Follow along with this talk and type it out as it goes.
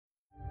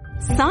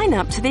Sign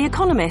up to The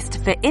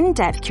Economist for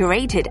in-depth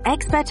curated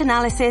expert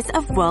analysis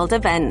of world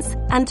events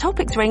and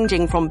topics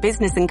ranging from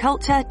business and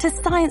culture to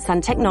science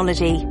and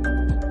technology.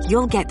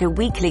 You'll get the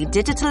weekly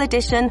digital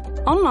edition,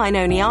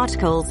 online-only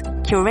articles,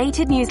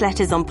 curated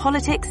newsletters on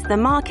politics, the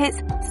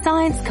markets,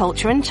 science,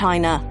 culture and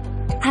China,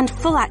 and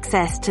full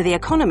access to The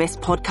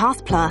Economist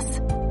Podcast Plus.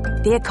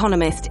 The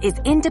Economist is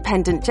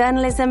independent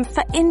journalism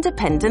for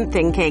independent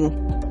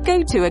thinking.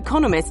 Go to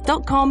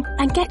economist.com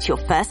and get your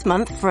first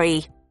month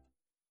free.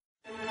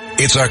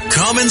 It's a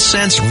common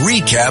sense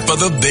recap of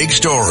the big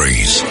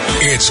stories.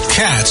 It's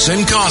Katz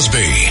and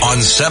Cosby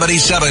on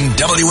 77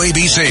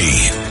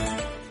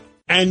 WABC.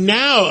 And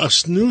now a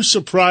new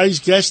surprise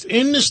guest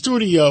in the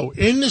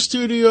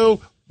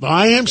studio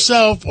by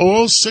himself,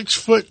 all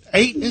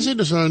 6'8", is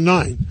it, or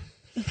 9?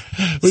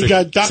 We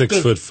got Dr.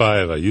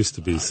 6'5". I used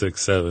to be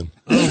 6'7".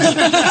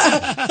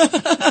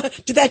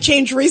 Did that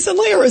change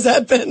recently, or has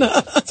that been?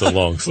 It's a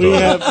long story.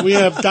 We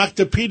have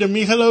Dr. Peter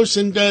Michalos,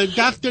 and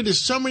doctor, there's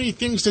so many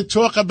things to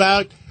talk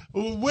about.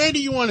 Where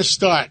do you want to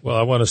start? Well,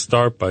 I want to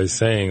start by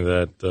saying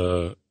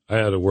that I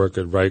had to work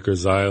at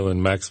Rikers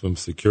Island maximum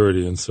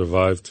security and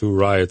survived 2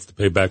 riots to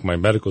pay back my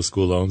medical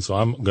school loan. So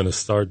I'm going to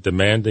start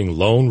demanding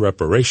loan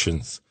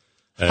reparations.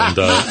 And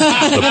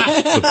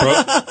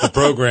the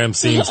program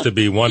seems to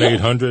be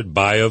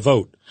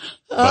 1-800-BUY-A-VOTE.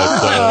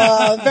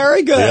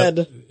 Very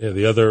good.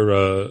 The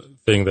other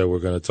thing that we're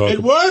going to talk about.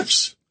 It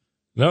works.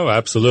 No,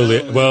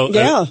 absolutely. Well,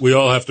 yeah. We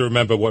all have to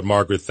remember what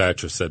Margaret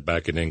Thatcher said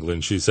back in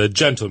England. She said,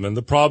 "Gentlemen,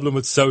 the problem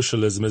with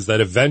socialism is that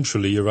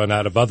eventually you run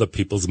out of other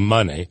people's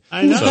money."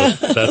 I know.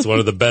 So that's one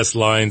of the best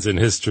lines in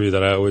history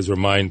that I always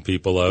remind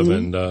people of.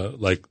 Mm-hmm.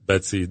 And like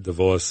Betsy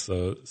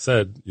DeVos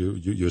said,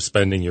 you're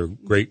spending your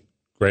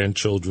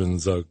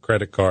great-grandchildren's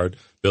credit card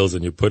bills,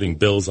 and you're putting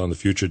bills on the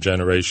future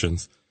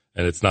generations.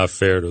 And it's not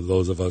fair to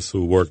those of us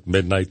who worked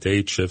midnight to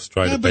 8 shifts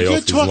trying to pay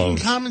off these loans. But you're talking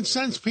common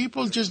sense.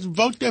 People just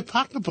vote their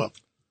pocketbook.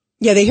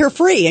 Yeah, they hear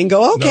free and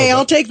go, okay,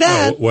 I'll take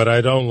that. No, what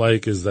I don't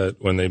like is that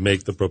when they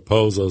make the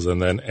proposals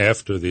and then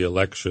after the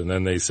election,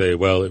 then they say,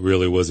 well, it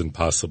really wasn't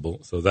possible.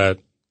 So that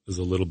is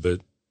a little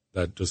bit,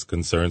 that just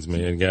concerns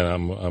me. And again,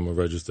 I'm a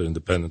registered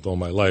independent all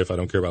my life. I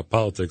don't care about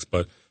politics,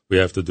 but we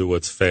have to do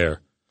what's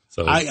fair.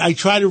 So I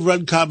try to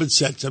run common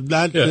sense. I'm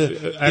not,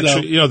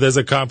 actually, there's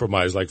a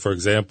compromise. Like, for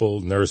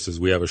example, nurses,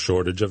 we have a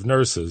shortage of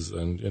nurses.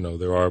 And,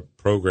 there are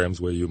programs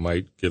where you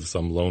might give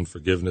some loan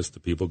forgiveness to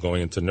people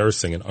going into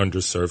nursing in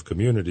underserved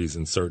communities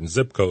in certain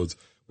zip codes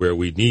where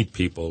we need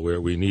people,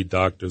 where we need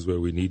doctors, where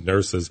we need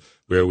nurses,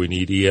 where we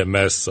need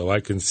EMS. So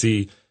I can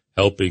see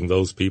helping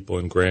those people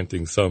and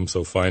granting some,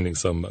 so finding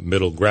some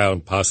middle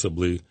ground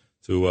possibly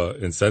to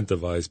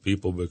incentivize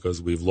people because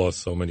we've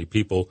lost so many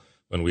people.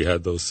 When we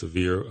had those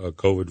severe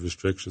COVID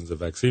restrictions, the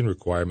vaccine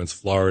requirements,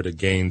 Florida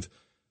gained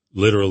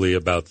literally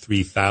about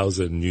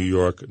 3,000 New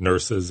York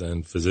nurses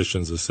and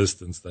physicians'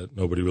 assistants that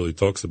nobody really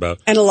talks about.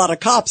 And a lot of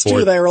cops,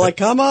 too. They were like,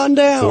 come on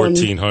down.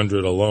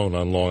 1,400 alone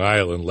on Long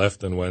Island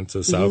left and went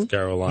to South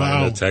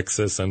Carolina,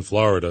 Texas, and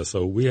Florida.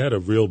 So we had a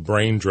real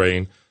brain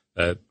drain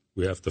that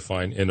we have to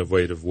find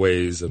innovative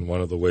ways, and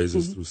one of the ways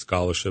is through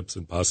scholarships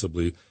and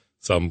possibly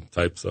some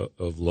types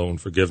of loan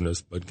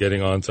forgiveness, but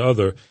getting on to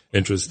other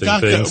interesting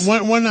things.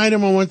 One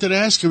item I wanted to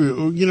ask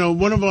you,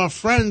 one of our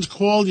friends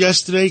called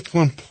yesterday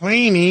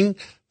complaining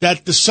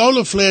that the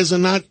solar flares are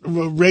not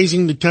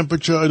raising the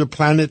temperature of the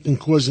planet and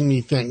causing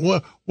anything.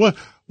 What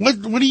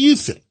do you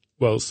think?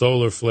 Well,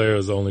 solar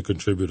flares only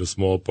contribute a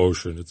small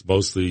portion. It's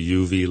mostly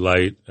UV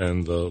light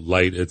and the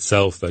light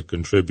itself that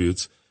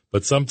contributes.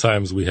 But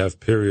sometimes we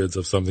have periods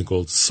of something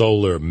called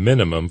solar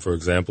minimum, for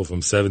example, from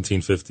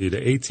 1750 to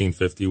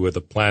 1850, where the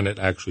planet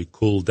actually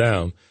cooled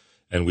down.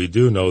 And we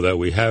do know that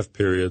we have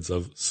periods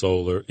of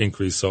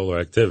increased solar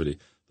activity.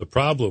 The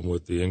problem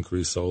with the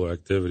increased solar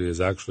activity is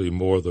actually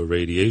more the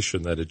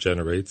radiation that it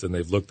generates. And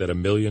they've looked at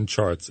 1 million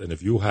charts. And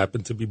if you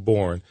happen to be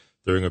born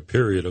during a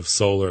period of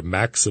solar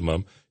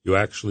maximum, you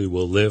actually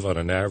will live on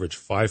an average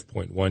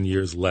 5.1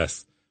 years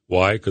less.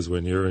 Why? Because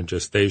when you're in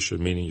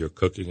gestation, meaning you're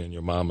cooking in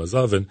your mama's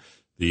oven,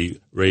 the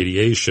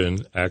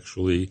radiation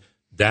actually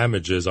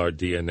damages our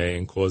DNA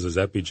and causes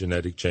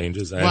epigenetic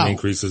changes and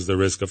increases the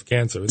risk of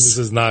cancer. And this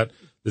is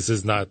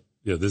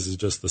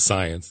just the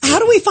science. How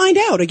do we find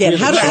out again?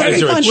 How do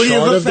we find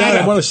out?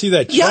 I want to see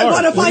that chart. Yeah, I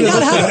want to find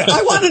out.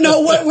 I want to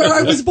know where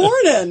I was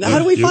born in. How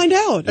do we find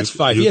out? That's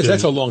 5 years.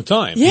 That's a long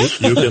time. Yeah.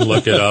 You can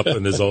look it up,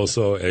 and there's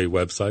also a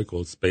website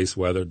called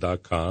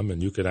spaceweather.com,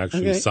 and you can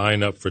actually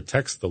sign up for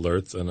text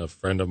alerts. And a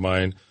friend of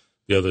mine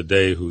the other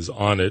day who's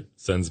on it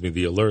sends me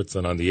the alerts,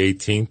 and on the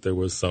 18th there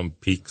was some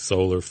peak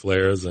solar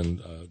flares,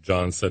 and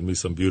John sent me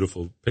some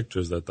beautiful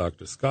pictures that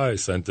Dr. Sky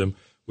sent him,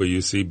 where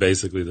you see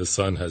basically the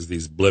sun has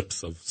these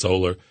blips of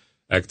solar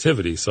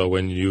activity. So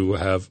when you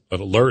have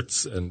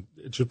alerts, and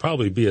it should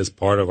probably be as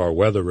part of our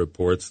weather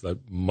reports,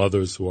 that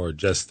mothers who are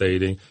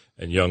gestating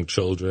and young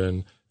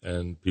children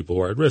and people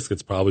who are at risk,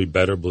 it's probably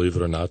better, believe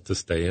it or not, to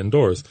stay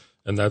indoors.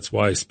 And that's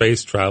why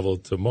space travel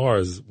to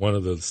Mars, one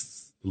of the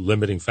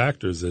limiting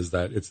factors is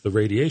that it's the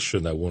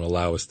radiation that won't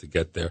allow us to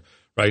get there.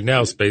 Right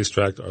now,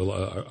 spacecraft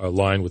are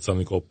lined with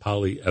something called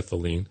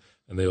polyethylene,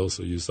 and they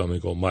also use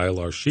something called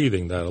Mylar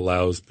sheathing that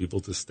allows people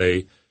to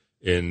stay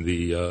in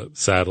the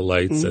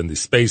satellites and the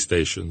space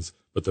stations.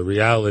 But the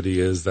reality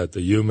is that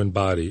the human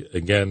body,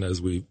 again,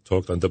 as we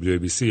talked on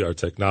WABC, our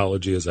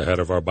technology is ahead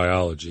of our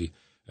biology,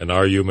 and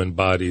our human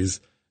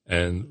bodies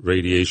and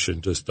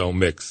radiation just don't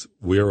mix.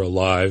 We're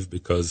alive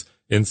because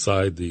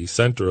inside the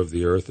center of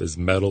the Earth is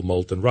metal,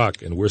 molten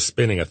rock, and we're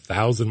spinning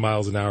 1,000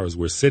 miles an hour as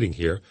we're sitting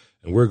here,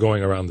 and we're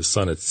going around the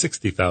sun at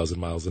 60,000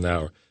 miles an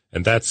hour.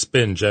 And that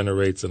spin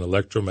generates an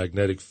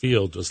electromagnetic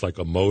field just like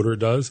a motor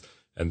does,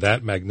 and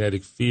that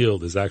magnetic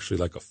field is actually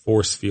like a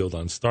force field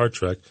on Star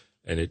Trek,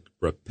 and it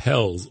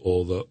repels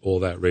all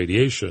that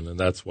radiation, and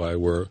that's why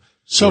we're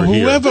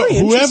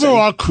whoever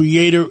our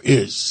creator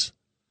is,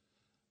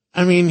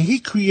 I mean, he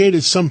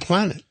created some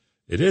planet.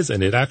 It is,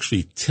 and it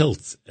actually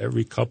tilts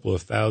every couple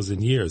of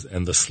thousand years,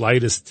 and the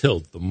slightest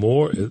tilt, the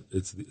more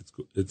it's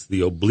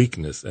the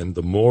obliqueness, and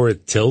the more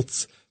it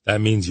tilts,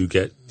 that means you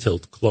get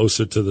tilt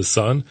closer to the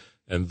sun,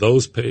 and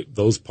those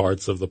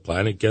parts of the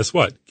planet, guess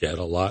what? Get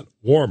a lot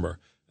warmer.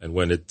 And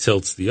when it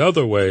tilts the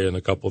other way in a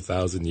couple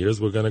thousand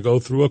years, we're going to go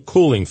through a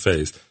cooling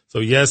phase. So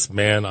yes,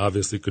 man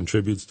obviously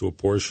contributes to a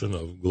portion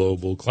of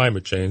global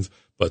climate change,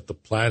 but the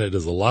planet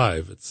is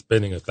alive. It's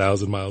spinning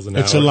 1,000 miles an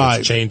hour. It's alive.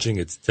 It's changing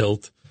its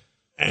tilt.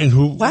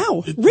 And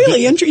Wow,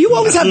 really? You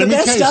always have the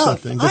best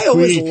stuff. I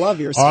always love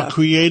your stuff. Our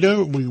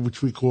creator,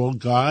 which we call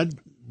God,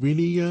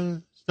 really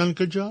done a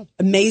good job.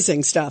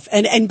 Amazing stuff.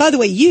 And by the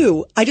way,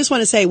 I just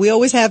want to say, we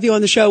always have you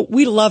on the show.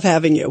 We love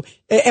having you.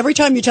 Every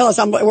time you tell us,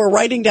 we're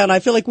writing down, I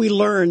feel like we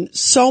learn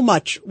so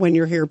much when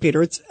you're here,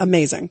 Peter. It's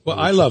amazing. Well,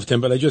 I loved him,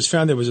 but I just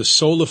found there was a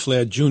solar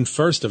flare June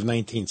 1st of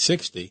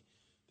 1960.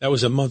 That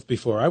was a month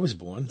before I was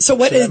born. So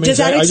what does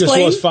that explain? I just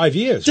lost 5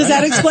 years. Does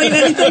that explain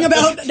anything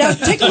about? Now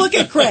take a look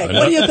at Craig.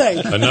 What do you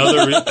think?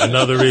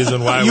 Another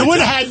reason why you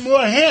would have had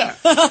more hair.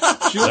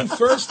 June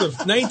 1st of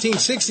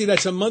 1960.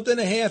 That's a month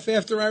and a half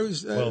after I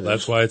was. Well,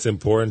 that's why it's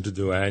important to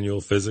do annual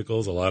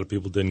physicals. A lot of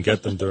people didn't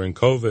get them during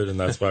COVID, and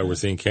that's why we're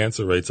seeing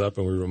cancer rates up.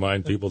 And we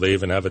remind people they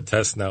even have a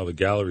test now, the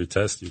Gallery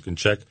test. You can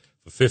check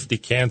for 50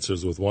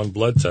 cancers with one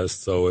blood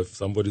test. So if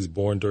somebody's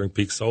born during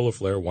peak solar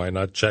flare, why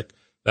not check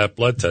that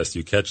blood test?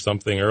 You catch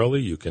something early,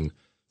 you can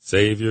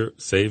save your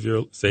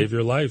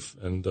life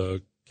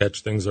and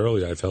catch things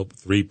early. I've helped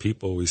 3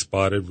 people we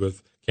spotted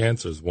with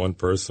cancers. One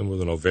person with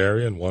an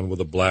ovarian, one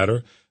with a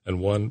bladder, and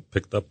one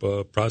picked up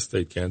a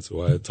prostate cancer.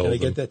 I had told Can I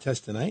get that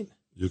test tonight?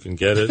 You can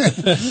get it. What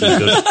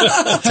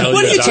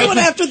are you doing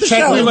after the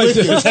show?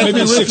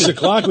 Maybe 6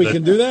 o'clock we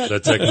can do that?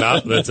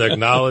 The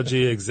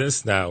technology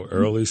exists now.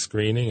 Early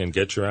screening, and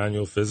get your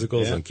annual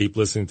physicals, and keep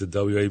listening to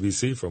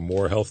WABC for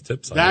more health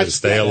tips on how to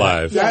stay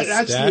alive.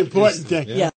 That's the important thing. Yeah.